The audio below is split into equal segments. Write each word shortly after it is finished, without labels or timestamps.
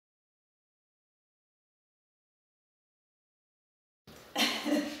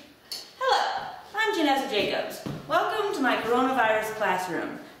Jacobs. Welcome to my coronavirus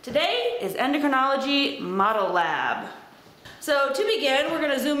classroom. Today is Endocrinology Model Lab. So to begin, we're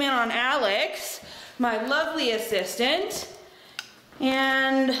going to zoom in on Alex, my lovely assistant.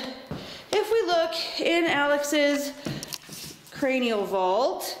 And if we look in Alex's cranial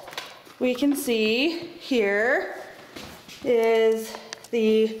vault, we can see here is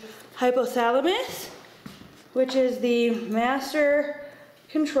the hypothalamus, which is the master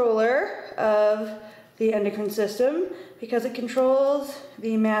controller of the endocrine system because it controls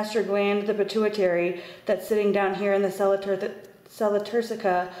the master gland, the pituitary, that's sitting down here in the sella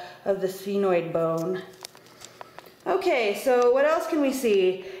turcica of the sphenoid bone. Okay, so what else can we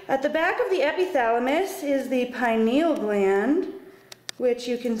see? At the back of the epithalamus is the pineal gland, which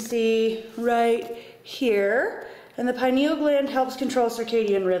you can see right here. And the pineal gland helps control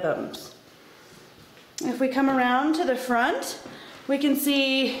circadian rhythms. If we come around to the front, we can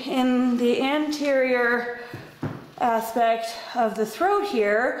see in the anterior aspect of the throat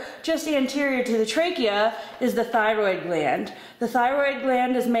here, just anterior to the trachea, is the thyroid gland. The thyroid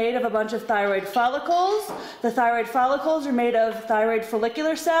gland is made of a bunch of thyroid follicles. The thyroid follicles are made of thyroid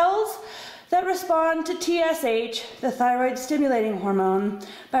follicular cells that respond to TSH, the thyroid stimulating hormone,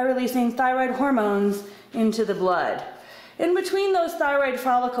 by releasing thyroid hormones into the blood. In between those thyroid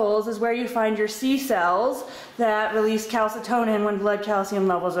follicles is where you find your C cells that release calcitonin when blood calcium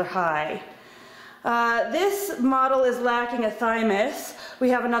levels are high. This model is lacking a thymus. We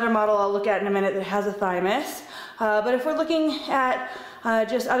have another model I'll look at in a minute that has a thymus. But if we're looking at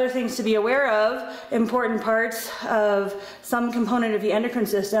just other things to be aware of, important parts of some component of the endocrine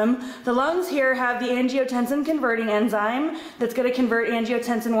system, the lungs here have the angiotensin converting enzyme that's going to convert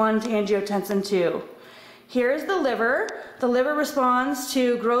angiotensin 1 to angiotensin 2. Here's the liver. The liver responds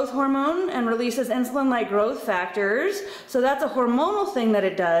to growth hormone and releases insulin-like growth factors. So that's a hormonal thing that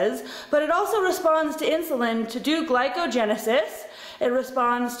it does. But it also responds to insulin to do glycogenesis. It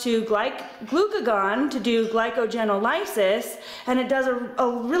responds to glucagon to do glycogenolysis, and it does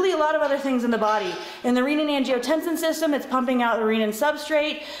really a lot of other things in the body. In the renin-angiotensin system, it's pumping out the renin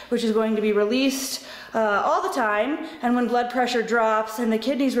substrate, which is going to be released all the time, and when blood pressure drops and the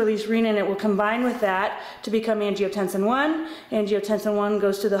kidneys release renin, it will combine with that to become angiotensin 1. Angiotensin 1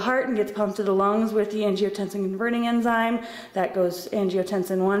 goes to the heart and gets pumped to the lungs with the angiotensin converting enzyme. That goes,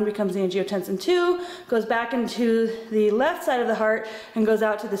 angiotensin 1 becomes angiotensin 2, goes back into the left side of the heart and goes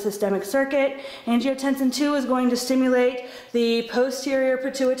out to the systemic circuit. Angiotensin 2 is going to stimulate the posterior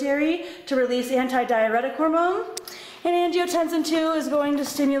pituitary to release antidiuretic hormone. And angiotensin 2 is going to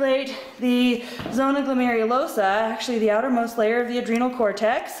stimulate the zona glomerulosa, actually the outermost layer of the adrenal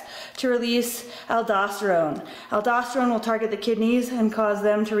cortex, to release aldosterone. Aldosterone will target the kidneys and cause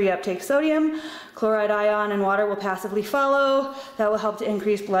them to reuptake sodium. Chloride ion and water will passively follow. That will help to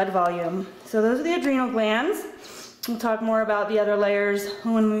increase blood volume. So those are the adrenal glands. We'll talk more about the other layers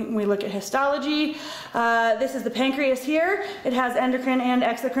when we look at histology. This is the pancreas here. It has endocrine and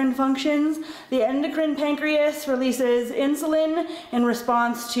exocrine functions. The endocrine pancreas releases insulin in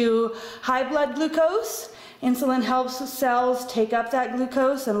response to high blood glucose. Insulin helps cells take up that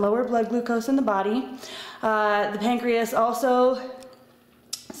glucose and lower blood glucose in the body. The pancreas also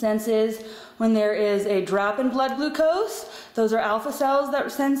senses when there is a drop in blood glucose. Those are alpha cells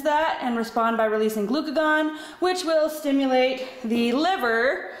that sense that and respond by releasing glucagon, which will stimulate the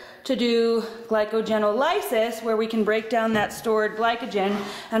liver to do glycogenolysis, where we can break down that stored glycogen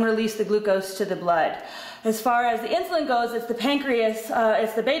and release the glucose to the blood. As far as the insulin goes, it's the pancreas,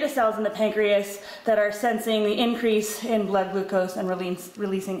 it's the beta cells in the pancreas that are sensing the increase in blood glucose and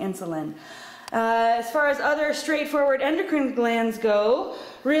releasing insulin. As far as other straightforward endocrine glands go,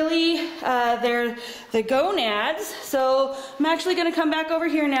 really they're the gonads. So I'm actually going to come back over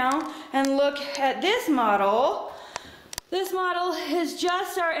here now and look at this model. This model is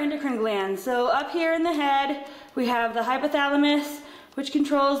just our endocrine glands. So up here in the head we have the hypothalamus, which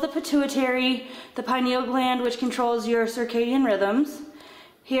controls the pituitary, the pineal gland, which controls your circadian rhythms.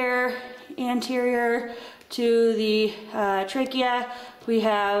 Here anterior to the trachea we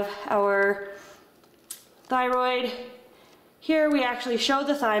have our thyroid. Here we actually show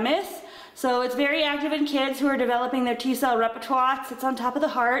the thymus. So it's very active in kids who are developing their T-cell repertoire. It sits on top of the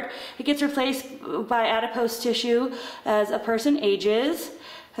heart. It gets replaced by adipose tissue as a person ages.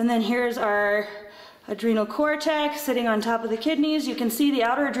 And then here's our adrenal cortex sitting on top of the kidneys. You can see the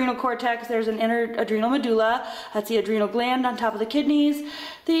outer adrenal cortex. There's an inner adrenal medulla. That's the adrenal gland on top of the kidneys.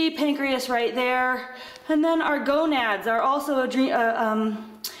 The pancreas right there. And then our gonads are also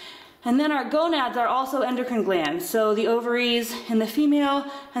endocrine glands, so the ovaries in the female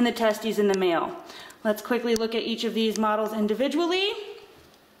and the testes in the male. Let's quickly look at each of these models individually.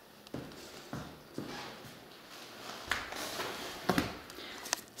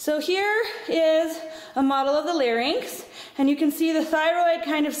 So here is a model of the larynx, and you can see the thyroid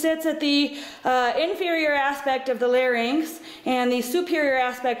kind of sits at the inferior aspect of the larynx and the superior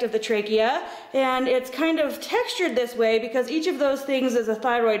aspect of the trachea, and it's kind of textured this way because each of those things is a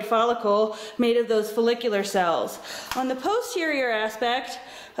thyroid follicle made of those follicular cells. On the posterior aspect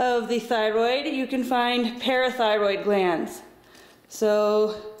of the thyroid, you can find parathyroid glands.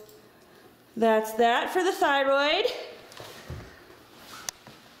 So that's that for the thyroid.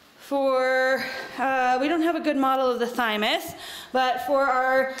 We don't have a good model of the thymus, but for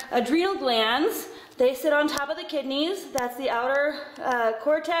our adrenal glands, they sit on top of the kidneys. That's the outer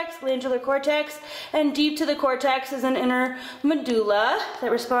cortex, glandular cortex, and deep to the cortex is an inner medulla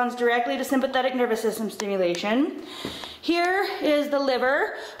that responds directly to sympathetic nervous system stimulation. Here is the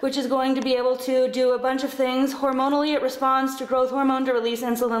liver, which is going to be able to do a bunch of things. Hormonally, it responds to growth hormone to release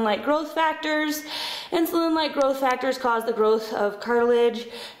insulin-like growth factors. Insulin-like growth factors cause the growth of cartilage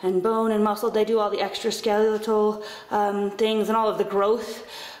and bone and muscle. They do all the extraskeletal things and all of the growth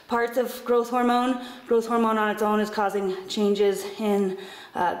parts of growth hormone. Growth hormone on its own is causing changes in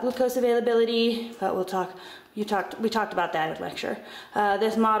glucose availability, but we talked about that in lecture.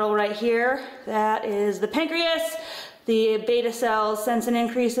 This model right here, that is the pancreas. The beta cells sense an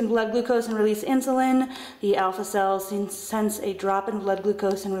increase in blood glucose and release insulin. The alpha cells sense a drop in blood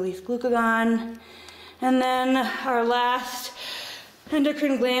glucose and release glucagon. And then our last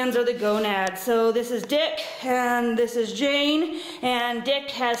endocrine glands are the gonads. So this is Dick and this is Jane, and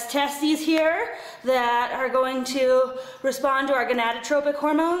Dick has testes here that are going to respond to our gonadotropic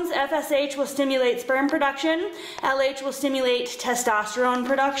hormones. FSH will stimulate sperm production. LH will stimulate testosterone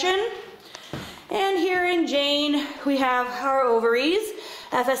production. And here in Jane, we have our ovaries.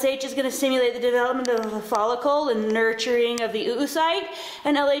 FSH is going to stimulate the development of the follicle and nurturing of the oocyte,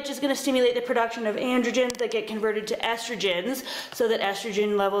 and LH is going to stimulate the production of androgens that get converted to estrogens so that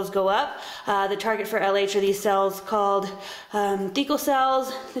estrogen levels go up. The target for LH are these cells called thecal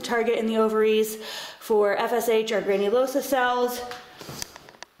cells. The target in the ovaries for FSH are granulosa cells.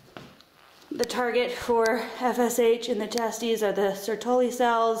 The target for FSH in the testes are the Sertoli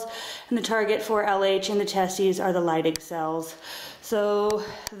cells, and the target for LH in the testes are the Leydig cells. So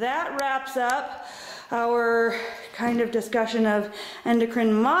that wraps up our kind of discussion of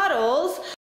endocrine models.